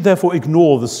 We should therefore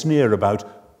ignore the sneer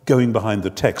about going behind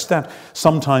the text. That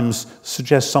sometimes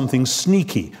suggests something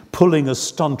sneaky, pulling a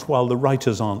stunt while the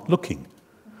writers aren't looking.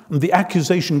 And the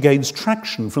accusation gains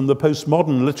traction from the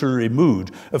postmodern literary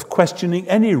mood of questioning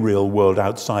any real world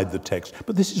outside the text.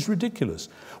 But this is ridiculous.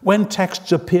 When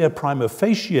texts appear prima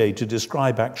facie to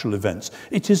describe actual events,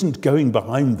 it isn't going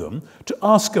behind them to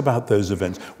ask about those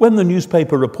events. When the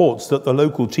newspaper reports that the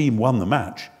local team won the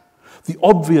match, the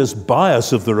obvious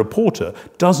bias of the reporter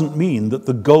doesn't mean that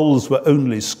the goals were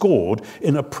only scored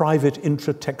in a private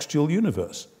intratextual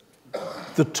universe.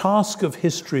 The task of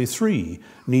History 3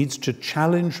 needs to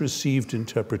challenge received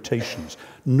interpretations,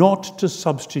 not to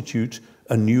substitute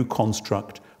a new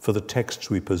construct for the texts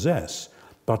we possess,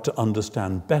 but to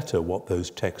understand better what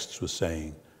those texts were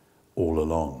saying all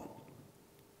along.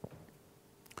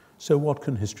 So what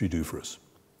can history do for us?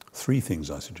 3 things,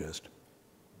 I suggest.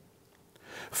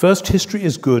 First, history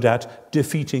is good at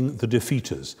defeating the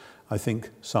defeaters. I think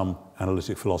some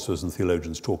analytic philosophers and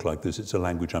theologians talk like this. It's a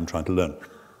language I'm trying to learn.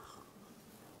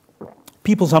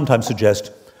 People sometimes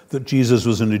suggest that Jesus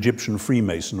was an Egyptian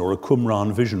Freemason or a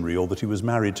Qumran visionary, or that he was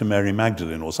married to Mary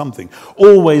Magdalene or something,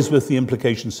 always with the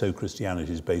implication, so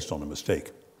Christianity is based on a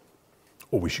mistake.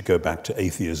 Or we should go back to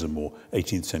atheism or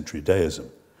 18th century deism.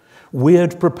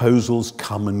 Weird proposals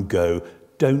come and go.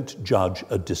 Don't judge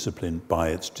a discipline by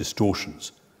its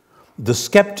distortions. The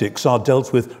skeptics are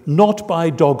dealt with not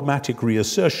by dogmatic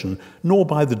reassertion, nor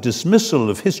by the dismissal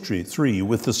of History 3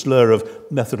 with the slur of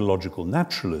methodological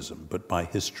naturalism, but by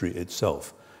history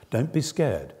itself. Don't be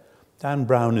scared. Dan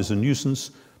Brown is a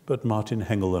nuisance, but Martin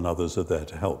Hengel and others are there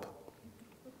to help.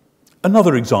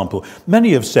 Another example,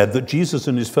 many have said that Jesus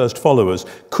and his first followers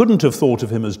couldn't have thought of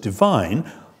him as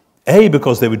divine, A,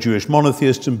 because they were Jewish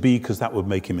monotheists, and B, because that would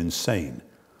make him insane.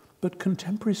 But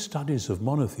contemporary studies of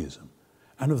monotheism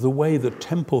and of the way that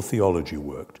temple theology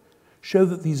worked show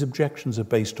that these objections are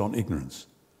based on ignorance.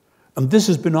 And this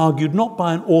has been argued not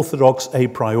by an orthodox a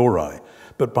priori,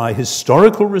 but by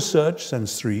historical research,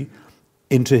 sense 3,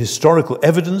 into historical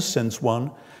evidence, sense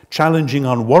 1, challenging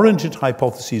unwarranted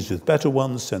hypotheses with better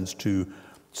ones, sense 2,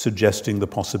 suggesting the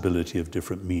possibility of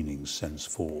different meanings, sense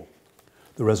 4.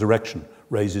 The resurrection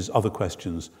raises other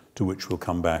questions to which we'll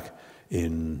come back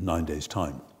in 9 days'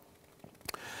 time.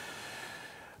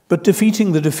 But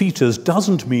defeating the defeaters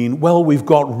doesn't mean, well, we've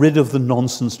got rid of the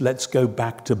nonsense, let's go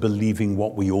back to believing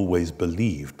what we always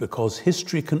believed, because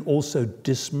history can also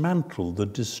dismantle the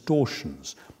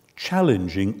distortions,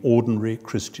 challenging ordinary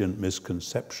Christian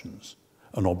misconceptions.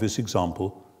 An obvious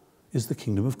example is the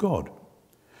kingdom of God.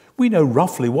 We know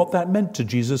roughly what that meant to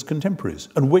Jesus' contemporaries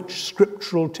and which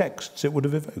scriptural texts it would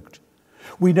have evoked.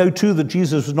 We know too that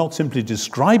Jesus was not simply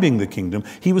describing the kingdom,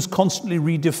 he was constantly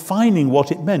redefining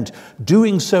what it meant,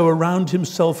 doing so around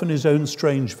himself and his own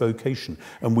strange vocation.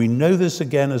 And we know this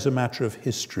again as a matter of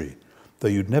history, though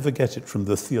you'd never get it from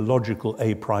the theological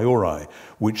a priori,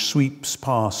 which sweeps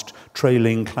past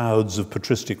trailing clouds of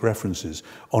patristic references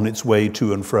on its way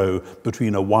to and fro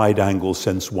between a wide-angle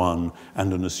sense 1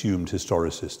 and an assumed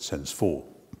historicist sense 4.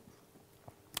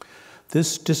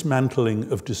 This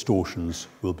dismantling of distortions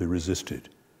will be resisted.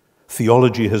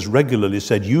 Theology has regularly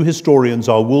said, you historians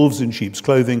are wolves in sheep's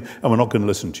clothing, and we're not going to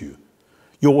listen to you.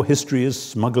 Your history is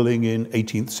smuggling in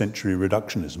 18th century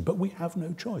reductionism, but we have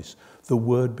no choice. The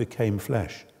word became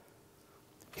flesh.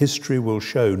 History will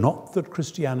show not that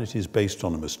Christianity is based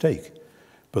on a mistake,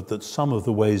 but that some of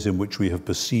the ways in which we have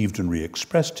perceived and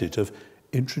re-expressed it have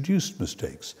introduced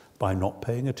mistakes by not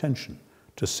paying attention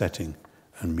to setting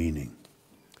and meaning.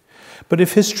 But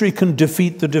if history can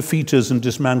defeat the defeaters and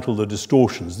dismantle the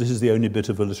distortions, this is the only bit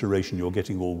of alliteration you're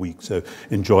getting all week, so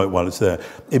enjoy it while it's there.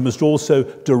 It must also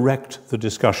direct the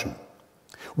discussion.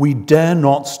 We dare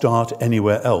not start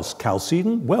anywhere else.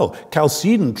 Chalcedon? Well,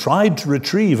 Chalcedon tried to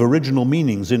retrieve original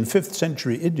meanings in 5th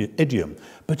century idiom,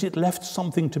 but it left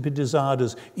something to be desired,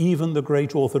 as even the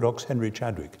great Orthodox Henry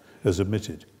Chadwick has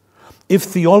admitted. If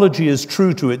theology is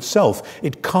true to itself,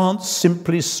 it can't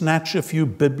simply snatch a few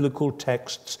biblical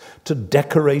texts to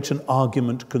decorate an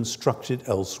argument constructed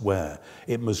elsewhere.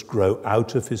 It must grow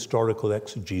out of historical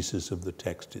exegesis of the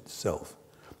text itself.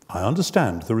 I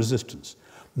understand the resistance.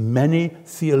 Many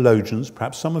theologians,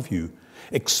 perhaps some of you,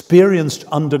 experienced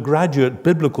undergraduate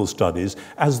biblical studies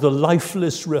as the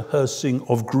lifeless rehearsing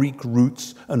of Greek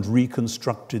roots and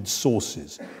reconstructed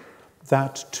sources.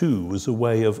 That too was a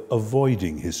way of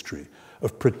avoiding history,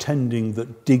 of pretending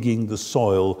that digging the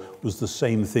soil was the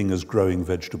same thing as growing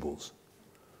vegetables.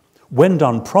 When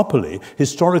done properly,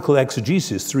 historical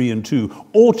exegesis 3 and 2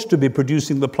 ought to be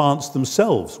producing the plants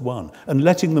themselves, 1, and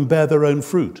letting them bear their own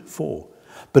fruit, 4.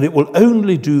 But it will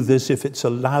only do this if it's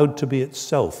allowed to be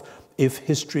itself, if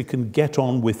history can get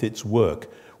on with its work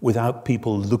without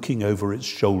people looking over its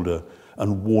shoulder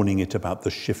and warning it about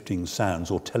the shifting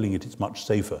sands or telling it it's much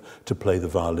safer to play the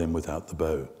violin without the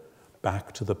bow.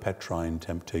 Back to the Petrine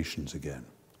temptations again.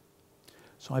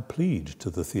 So I plead to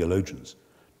the theologians,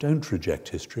 don't reject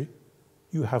history.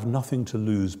 You have nothing to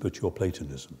lose but your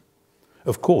Platonism.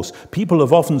 Of course, people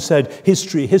have often said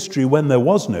history, history, when there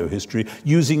was no history,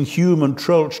 using Hume and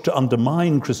Troeltsch to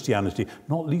undermine Christianity,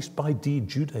 not least by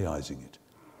de-Judaizing it.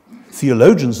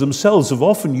 Theologians themselves have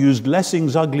often used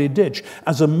Lessing's ugly ditch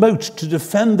as a moat to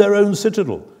defend their own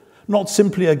citadel, not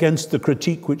simply against the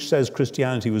critique which says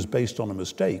Christianity was based on a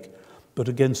mistake, but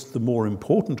against the more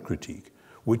important critique,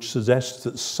 which suggests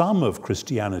that some of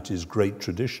Christianity's great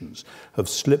traditions have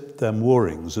slipped their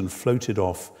moorings and floated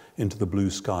off into the blue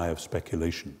sky of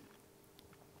speculation.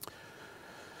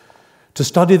 To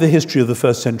study the history of the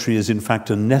first century is in fact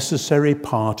a necessary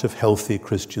part of healthy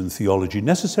Christian theology.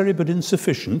 Necessary but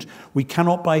insufficient. We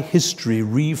cannot by history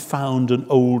refound an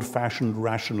old-fashioned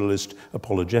rationalist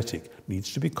apologetic. It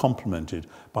needs to be complemented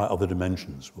by other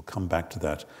dimensions. We'll come back to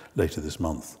that later this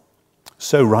month.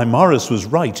 So Reimarus was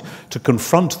right to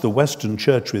confront the Western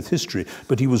Church with history,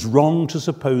 but he was wrong to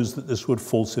suppose that this would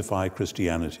falsify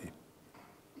Christianity.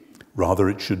 Rather,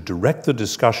 it should direct the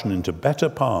discussion into better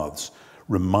paths,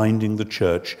 reminding the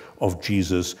Church of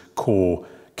Jesus' core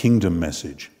kingdom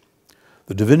message.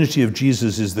 The divinity of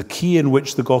Jesus is the key in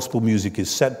which the gospel music is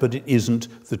set, but it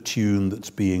isn't the tune that's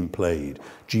being played.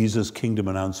 Jesus' kingdom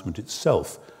announcement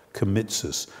itself commits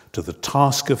us to the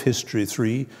task of History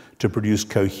 3 to produce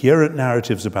coherent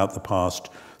narratives about the past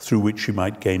through which we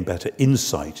might gain better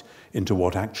insight into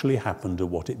what actually happened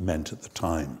and what it meant at the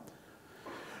time.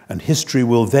 And history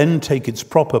will then take its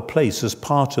proper place as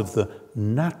part of the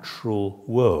natural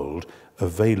world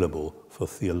available for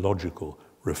theological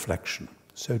reflection.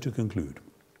 So to conclude,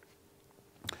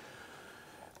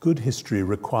 good history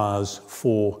requires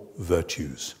 4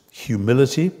 virtues: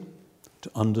 humility,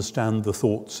 to understand the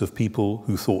thoughts of people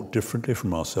who thought differently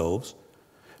from ourselves;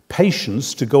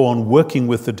 patience, to go on working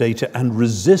with the data and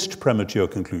resist premature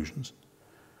conclusions;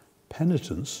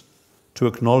 penitence, to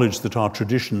acknowledge that our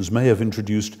traditions may have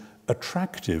introduced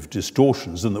attractive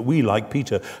distortions and that we, like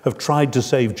Peter, have tried to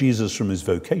save Jesus from his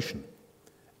vocation;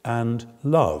 and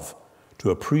love,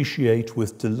 to appreciate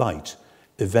with delight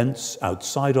events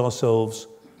outside ourselves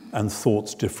and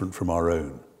thoughts different from our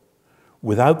own.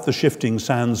 Without the shifting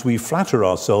sands, we flatter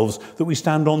ourselves that we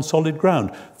stand on solid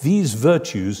ground. These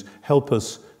virtues help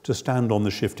us to stand on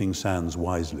the shifting sands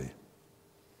wisely.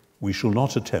 We shall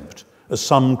not attempt as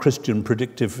some Christian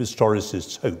predictive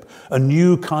historicists hope, a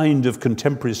new kind of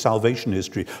contemporary salvation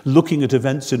history, looking at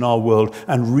events in our world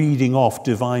and reading off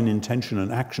divine intention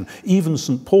and action. Even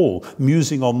St. Paul,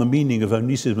 musing on the meaning of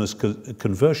Onesimus'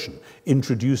 conversion,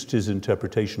 introduced his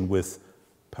interpretation with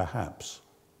perhaps.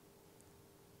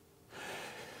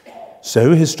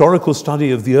 So, historical study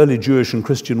of the early Jewish and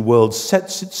Christian world itself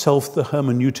sets the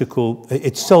hermeneutic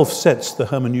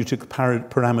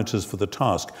parameters for the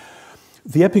task.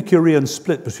 The Epicurean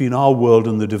split between our world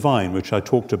and the divine, which I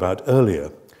talked about earlier,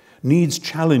 needs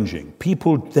challenging.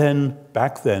 People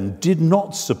back then, did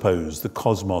not suppose the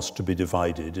cosmos to be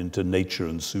divided into nature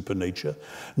and supernature,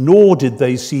 nor did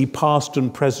they see past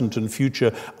and present and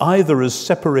future either as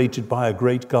separated by a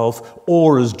great gulf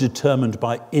or as determined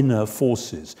by inner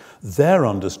forces. Their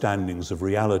understandings of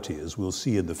reality, as we'll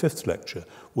see in the 5th lecture,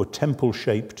 were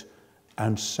temple-shaped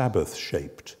and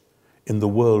Sabbath-shaped. In the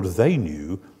world they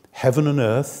knew, heaven and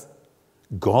earth,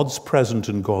 God's present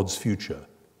and God's future,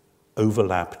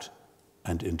 overlapped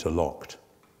and interlocked.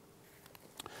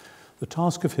 The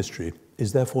task of history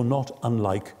is therefore not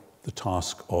unlike the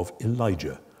task of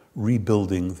Elijah,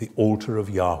 rebuilding the altar of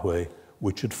Yahweh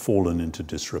which had fallen into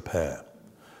disrepair.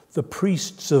 The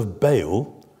priests of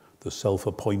Baal, the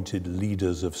self-appointed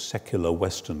leaders of secular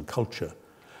Western culture,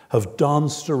 have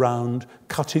danced around,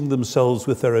 cutting themselves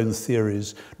with their own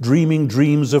theories, dreaming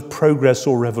dreams of progress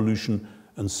or revolution,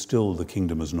 and still the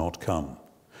kingdom has not come.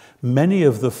 Many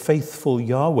of the faithful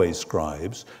Yahweh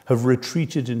scribes have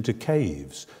retreated into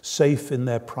caves, safe in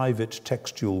their private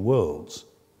textual worlds.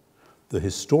 The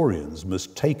historians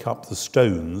must take up the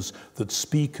stones that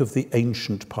speak of the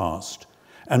ancient past,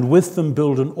 and with them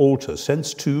build an altar,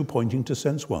 sense 2 pointing to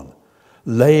sense 1,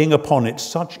 laying upon it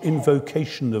such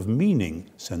invocation of meaning,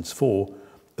 sense 4,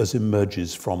 as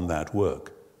emerges from that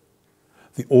work.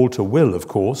 The altar will, of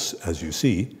course, as you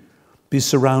see, be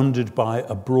surrounded by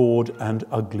a broad and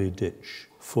ugly ditch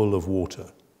full of water.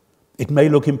 It may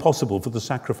look impossible for the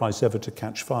sacrifice ever to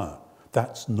catch fire.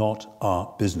 That's not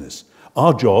our business.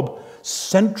 Our job,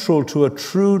 central to a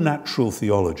true natural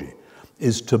theology,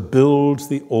 is to build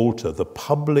the altar, the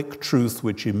public truth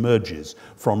which emerges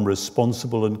from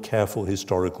responsible and careful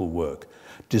historical work,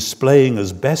 displaying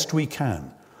as best we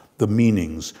can the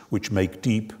meanings which make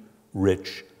deep,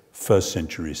 rich,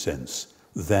 first-century sense.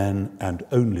 Then and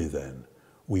only then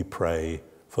we pray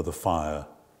for the fire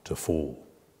to fall.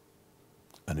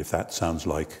 And if that sounds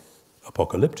like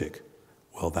apocalyptic,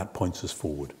 well, that points us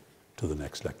forward to the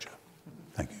next lecture.